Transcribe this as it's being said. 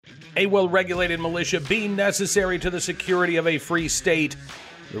A well-regulated militia being necessary to the security of a free state.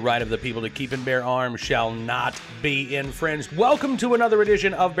 The right of the people to keep and bear arms shall not be infringed. Welcome to another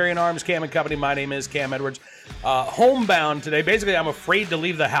edition of Bearing Arms, Cam and Company. My name is Cam Edwards. Homebound today. Basically, I'm afraid to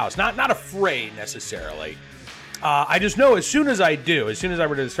leave the house. Not afraid necessarily. I just know as soon as I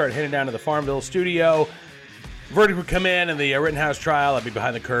were to start heading down to the Farmville studio, verdict would come in and the Rittenhouse trial, I'd be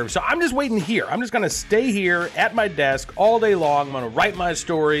behind the curve. So I'm just waiting here. I'm just going to stay here at my desk all day long. I'm going to write my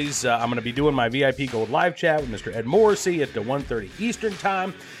stories. I'm going to be doing my VIP Gold live chat with Mr. Ed Morrissey at 1:30 Eastern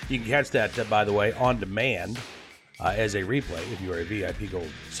time. You can catch that, by the way, on demand as a replay if you are a VIP Gold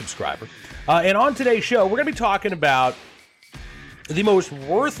subscriber. And on today's show, we're going to be talking about the most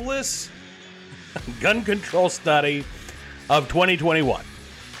worthless gun control study of 2021.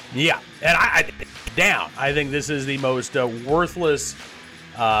 Yeah, and I think this is the most worthless,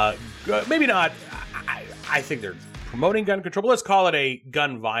 maybe not, I think they're promoting gun control, but let's call it a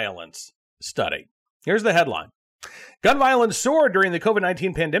gun violence study. Here's the headline. Gun violence soared during the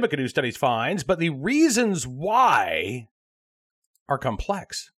COVID-19 pandemic, a new study finds, but the reasons why are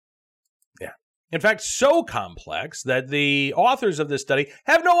complex. Yeah. In fact, so complex that the authors of this study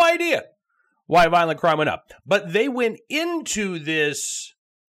have no idea why violent crime went up. But they went into this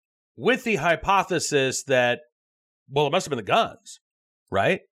with the hypothesis that, well, it must have been the guns,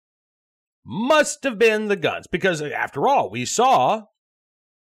 right? Must have been the guns, because after all, we saw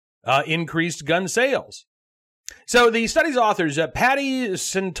increased gun sales. So the study's authors, Patty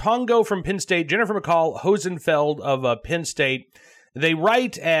Santongo from Penn State, Jennifer McCall Hosenfeld of Penn State, they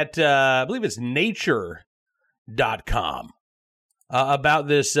write at, I believe it's nature.com. About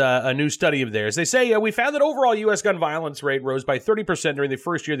this a new study of theirs. They say, we found that overall U.S. gun violence rate rose by 30% during the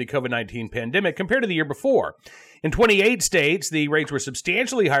first year of the COVID-19 pandemic compared to the year before. In 28 states, the rates were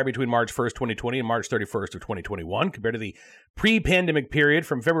substantially higher between March 1st, 2020 and March 31st of 2021 compared to the pre-pandemic period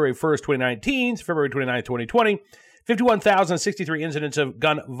from February 1st, 2019 to February 29th, 2020. 51,063 incidents of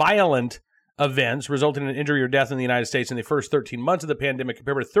gun violent events resulting in injury or death in the United States in the first 13 months of the pandemic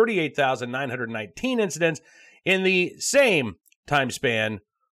compared with 38,919 incidents in the same time span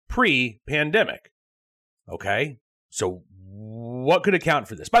pre-pandemic. Okay, so what could account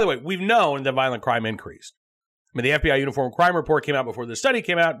for this? By the way, we've known that violent crime increased. I mean, the FBI Uniform Crime Report came out before the study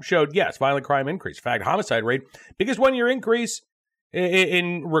came out and showed, yes, violent crime increased. In fact, homicide rate, biggest one-year increase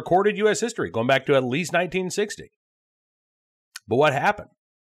in recorded U.S. history, going back to at least 1960. But what happened?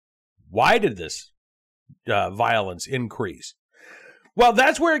 Why did this violence increase? Well,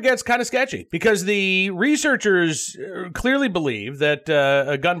 that's where it gets kind of sketchy, because the researchers clearly believe that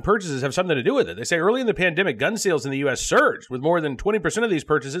gun purchases have something to do with it. They say early in the pandemic, gun sales in the U.S. surged, with more than 20% of these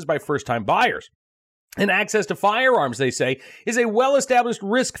purchases by first-time buyers. And access to firearms, they say, is a well-established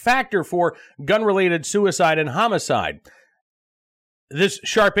risk factor for gun-related suicide and homicide. This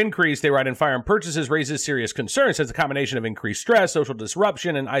sharp increase, they write, in firearm purchases raises serious concerns, since the combination of increased stress, social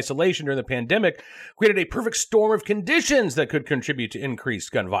disruption, and isolation during the pandemic created a perfect storm of conditions that could contribute to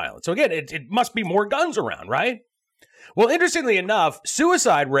increased gun violence. So again, it must be more guns around, right? Well, interestingly enough,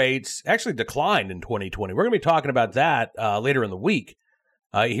 suicide rates actually declined in 2020. We're going to be talking about that later in the week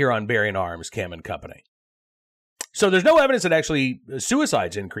here on Bearing Arms, Cam and Company. So there's no evidence that actually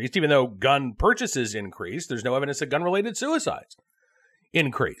suicides increased, even though gun purchases increased. There's no evidence that gun-related suicides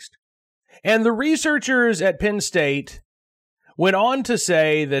increased. And the researchers at Penn State went on to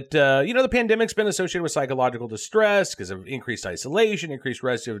say that, the pandemic's been associated with psychological distress because of increased isolation, increased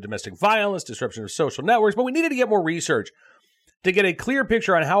risk of domestic violence, disruption of social networks, but we needed to get more research to get a clear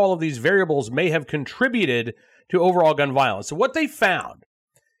picture on how all of these variables may have contributed to overall gun violence. So what they found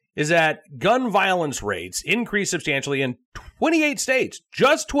is that gun violence rates increased substantially in 28 states,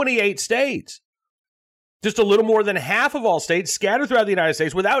 just 28 states. Just a little more than half of all states scattered throughout the United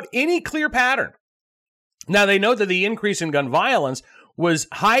States without any clear pattern. Now, they note that the increase in gun violence was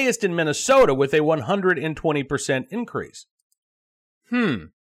highest in Minnesota with a 120% increase.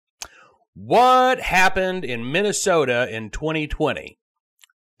 What happened in Minnesota in 2020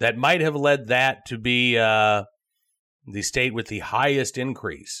 that might have led that to be the state with the highest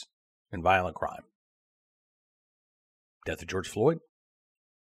increase in violent crime? Death of George Floyd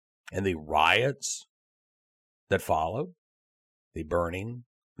and the riots that followed, the burning,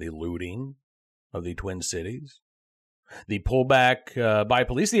 the looting of the Twin Cities, the pullback by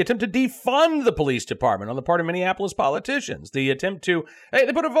police, the attempt to defund the police department on the part of Minneapolis politicians, the attempt to,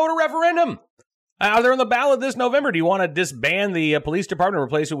 they put a voter referendum out there on the ballot this November. Do you want to disband the police department and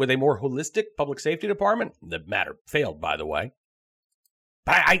replace it with a more holistic public safety department? The matter failed, by the way.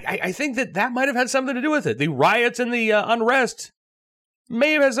 But I think that might have had something to do with it. The riots and the unrest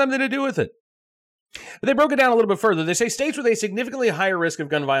may have had something to do with it. But they broke it down a little bit further. They say states with a significantly higher risk of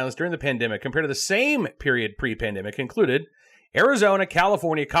gun violence during the pandemic compared to the same period pre-pandemic included Arizona,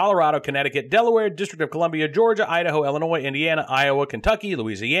 California, Colorado, Connecticut, Delaware, District of Columbia, Georgia, Idaho, Illinois, Indiana, Iowa, Kentucky,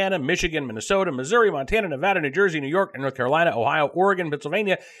 Louisiana, Michigan, Minnesota, Missouri, Montana, Nevada, New Jersey, New York, North Carolina, Ohio, Oregon,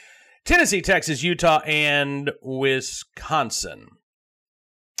 Pennsylvania, Tennessee, Texas, Utah, and Wisconsin.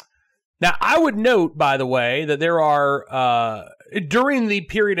 Now, I would note, by the way, that there are, during the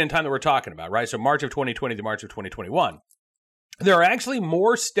period in time that we're talking about, right? So March of 2020 to March of 2021, there are actually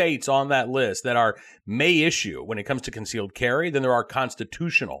more states on that list that are may issue when it comes to concealed carry than there are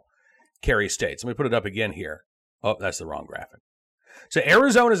constitutional carry states. Let me put it up again here. Oh, that's the wrong graphic. So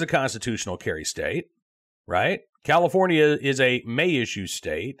Arizona is a constitutional carry state, right? California is a may issue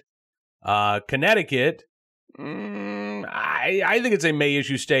state. Connecticut, I think it's a may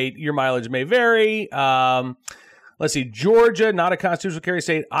issue state. Your mileage may vary. Let's see. Georgia, not a constitutional carry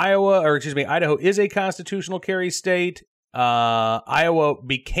state. Idaho is a constitutional carry state. Iowa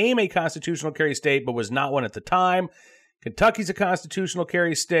became a constitutional carry state, but was not one at the time. Kentucky's a constitutional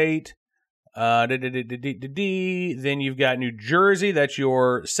carry state. Then you've got New Jersey. That's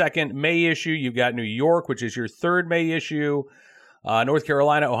your second may issue. You've got New York, which is your third may issue. North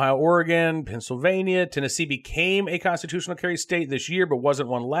Carolina, Ohio, Oregon, Pennsylvania. Tennessee became a constitutional carry state this year, but wasn't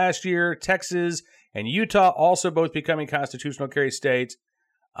one last year. Texas and Utah also both becoming constitutional carry states.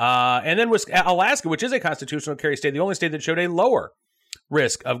 And then Alaska, which is a constitutional carry state, the only state that showed a lower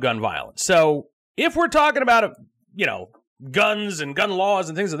risk of gun violence. So if we're talking about, guns and gun laws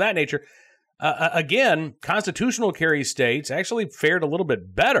and things of that nature, again, constitutional carry states actually fared a little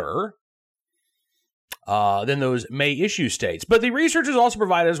bit better than those may issue states. But the researchers also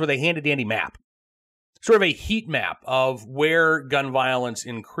provided us with a handy-dandy map, sort of a heat map of where gun violence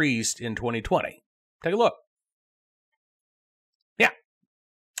increased in 2020. Take a look.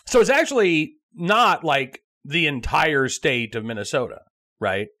 So it's actually not like the entire state of Minnesota,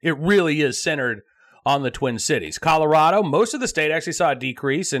 right? It really is centered on the Twin Cities. Colorado, most of the state actually saw a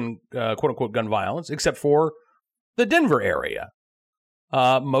decrease in quote-unquote gun violence, except for the Denver area.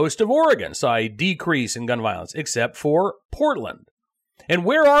 Most of Oregon saw a decrease in gun violence, except for Portland. And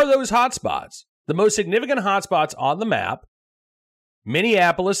where are those hotspots? The most significant hotspots on the map,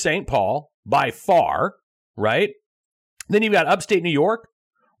 Minneapolis, St. Paul, by far, right? Then you've got upstate New York,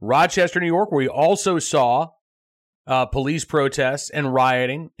 Rochester, New York, where we also saw police protests and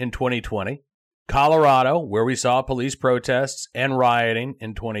rioting in 2020. Colorado, where we saw police protests and rioting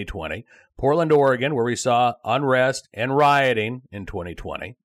in 2020. Portland, Oregon, where we saw unrest and rioting in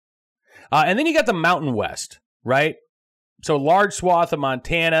 2020. And then you got the Mountain West, right? So large swath of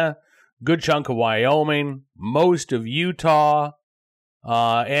Montana, good chunk of Wyoming, most of Utah,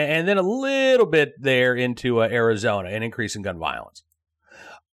 and then a little bit there into Arizona, an increase in gun violence.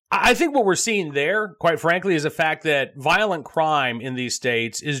 I think what we're seeing there, quite frankly, is the fact that violent crime in these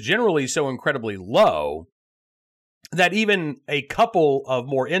states is generally so incredibly low that even a couple of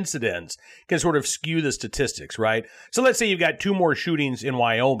more incidents can sort of skew the statistics, right? So let's say you've got 2 more shootings in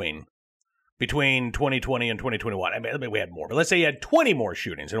Wyoming between 2020 and 2021. I mean, we had more, but let's say you had 20 more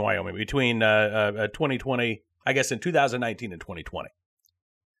shootings in Wyoming between 2020, I guess in 2019 and 2020.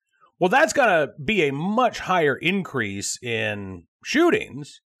 Well, that's going to be a much higher increase in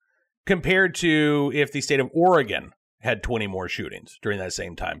shootings compared to if the state of Oregon had 20 more shootings during that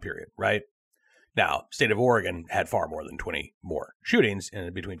same time period, right? Now, state of Oregon had far more than 20 more shootings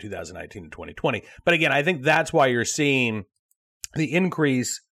in between 2019 and 2020. But again, I think that's why you're seeing the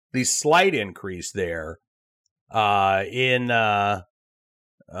increase, the slight increase there in the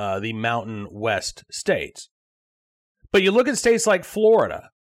Mountain West states. But you look at states like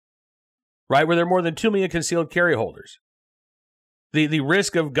Florida, right, where there are more than 2 million concealed carry holders. The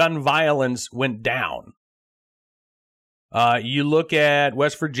risk of gun violence went down. You look at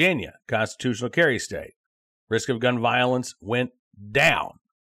West Virginia, constitutional carry state. Risk of gun violence went down.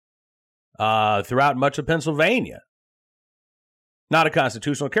 Throughout much of Pennsylvania, not a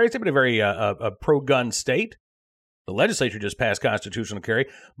constitutional carry state, but a very a pro-gun state. The legislature just passed constitutional carry.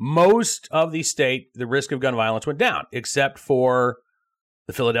 Most of the state, the risk of gun violence went down, except for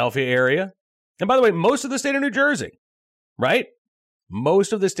the Philadelphia area. And by the way, most of the state of New Jersey, right?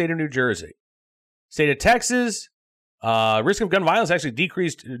 Most of the state of New Jersey. State of Texas, risk of gun violence actually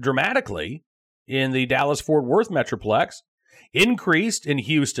decreased dramatically in the Dallas-Fort Worth metroplex, increased in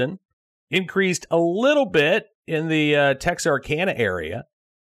Houston, increased a little bit in the Texarkana area.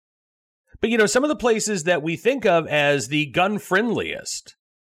 But, some of the places that we think of as the gun-friendliest,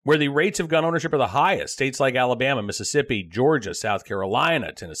 where the rates of gun ownership are the highest, states like Alabama, Mississippi, Georgia, South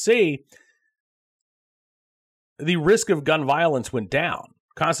Carolina, Tennessee, the risk of gun violence went down.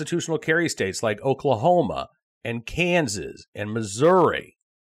 constitutional carry states like Oklahoma and Kansas and Missouri,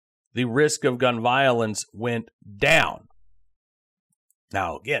 the risk of gun violence went down.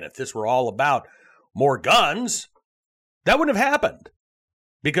 Now, again, if this were all about more guns, that wouldn't have happened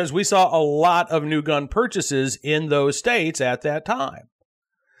because we saw a lot of new gun purchases in those states at that time.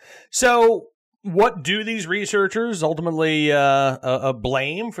 So what do these researchers ultimately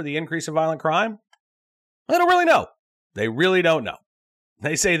blame for the increase in violent crime? I don't really know. They really don't know.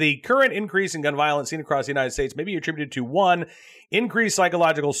 They say the current increase in gun violence seen across the United States may be attributed to 1, increased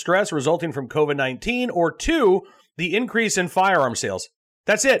psychological stress resulting from COVID-19, or 2, the increase in firearm sales.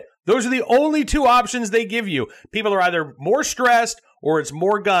 That's it. Those are the only 2 options they give you. People are either more stressed, or it's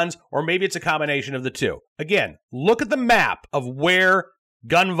more guns, or maybe it's a combination of the 2. Again, look at the map of where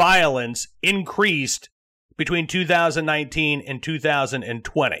gun violence increased between 2019 and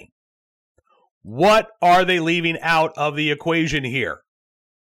 2020. What are they leaving out of the equation here?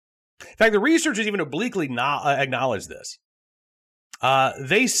 In fact, the researchers even obliquely acknowledge this.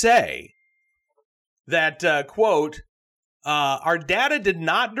 They say that, quote, our data did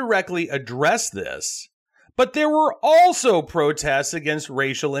not directly address this, but there were also protests against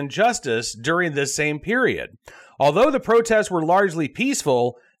racial injustice during this same period. Although the protests were largely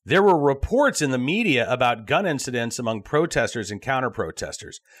peaceful, there were reports in the media about gun incidents among protesters and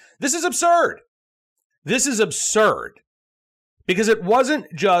counter-protesters. This is absurd. This is absurd. Because it wasn't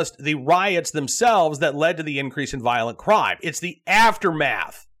just the riots themselves that led to the increase in violent crime. It's the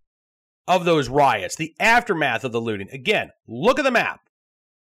aftermath of those riots, the aftermath of the looting. Again, look at the map.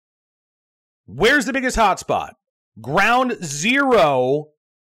 Where's the biggest hotspot? Ground zero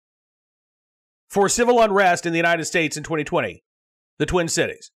for civil unrest in the United States in 2020, the Twin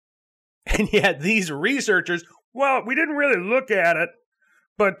Cities. And yet these researchers, well, we didn't really look at it,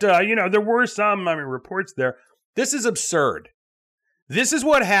 but, there were some, reports there. This is absurd. This is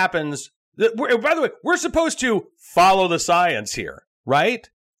what happens. By the way, we're supposed to follow the science here, right?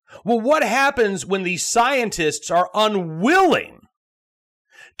 Well, what happens when the scientists are unwilling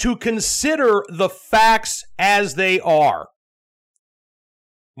to consider the facts as they are?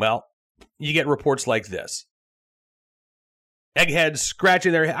 Well, you get reports like this. Eggheads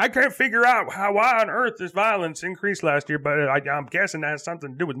scratching their head. I can't figure out why on earth this violence increased last year, but I'm guessing that has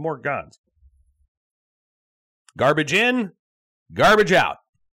something to do with more guns. Garbage in, garbage out.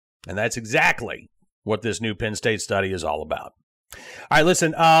 And that's exactly what this new Penn State study is all about. All right,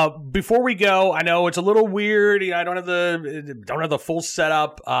 listen, before we go, I know it's a little weird. I don't have the full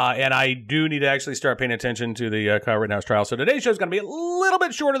setup, and I do need to actually start paying attention to the Kyle Rittenhouse trial. So today's show is going to be a little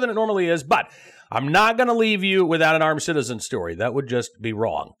bit shorter than it normally is, but I'm not going to leave you without an armed citizen story. That would just be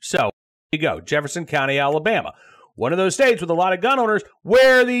wrong. So here you go, Jefferson County, Alabama. One of those states with a lot of gun owners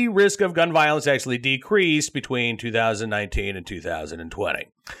where the risk of gun violence actually decreased between 2019 and 2020.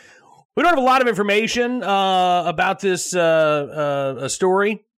 We don't have a lot of information about this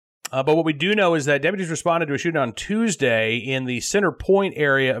story, but what we do know is that deputies responded to a shooting on Tuesday in the Center Point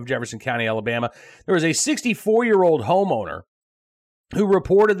area of Jefferson County, Alabama. There was a 64-year-old homeowner who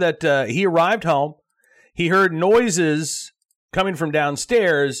reported that he arrived home, he heard noises coming from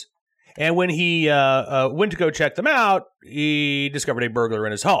downstairs, and when he went to go check them out, he discovered a burglar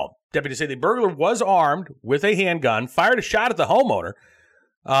in his home. Deputies say the burglar was armed with a handgun, fired a shot at the homeowner,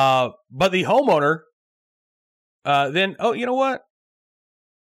 but the homeowner then, you know what?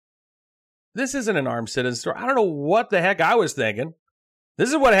 This isn't an armed citizen story. I don't know what the heck I was thinking. This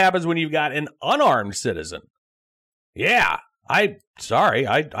is what happens when you've got an unarmed citizen. Yeah, I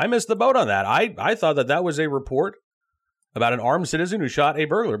missed the boat on that. I thought that was a report about an armed citizen who shot a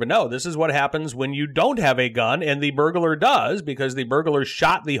burglar. But no, this is what happens when you don't have a gun, and the burglar does, because the burglar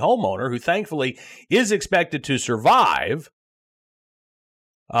shot the homeowner, who thankfully is expected to survive.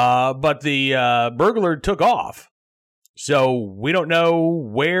 But the burglar took off. So we don't know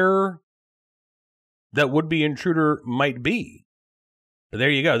where that would-be intruder might be. But there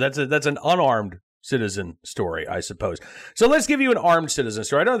you go. That's an unarmed citizen story, I suppose. So let's give you an armed citizen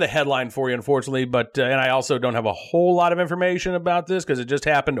story. I don't have the headline for you, unfortunately, but and I also don't have a whole lot of information about this because it just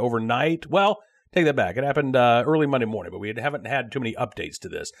happened overnight. Well, take that back. It happened early Monday morning, but we haven't had too many updates to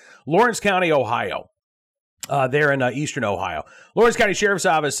this. Lawrence County, Ohio. There in eastern Ohio. Lawrence County Sheriff's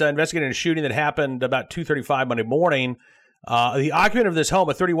Office investigated a shooting that happened about 2:35 Monday morning. The occupant of this home,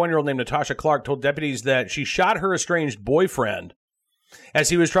 a 31-year-old named Natasha Clark, told deputies that she shot her estranged boyfriend as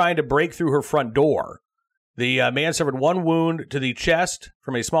he was trying to break through her front door. The man suffered one wound to the chest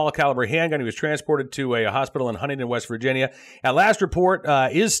from a small caliber handgun. He was transported to a hospital in Huntington, West Virginia. At last report,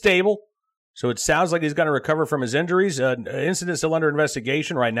 is stable. So it sounds like he's going to recover from his injuries. Incident still under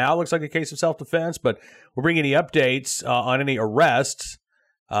investigation right now. Looks like a case of self-defense, but we're bringing any updates on any arrests.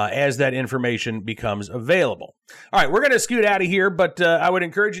 as that information becomes available. All right, we're going to scoot out of here, but I would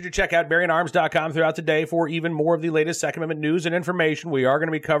encourage you to check out BerrienArms.com throughout the day for even more of the latest Second Amendment news and information. We are going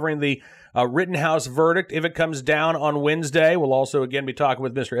to be covering the Rittenhouse verdict if it comes down on Wednesday. We'll also, again, be talking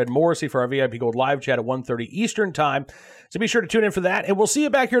with Mr. Ed Morrissey for our VIP Gold live chat at 1:30 Eastern Time. So be sure to tune in for that, and we'll see you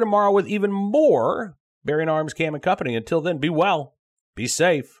back here tomorrow with even more Bearing Arms Cam and Company. Until then, be well, be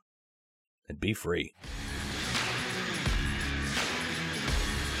safe, and be free.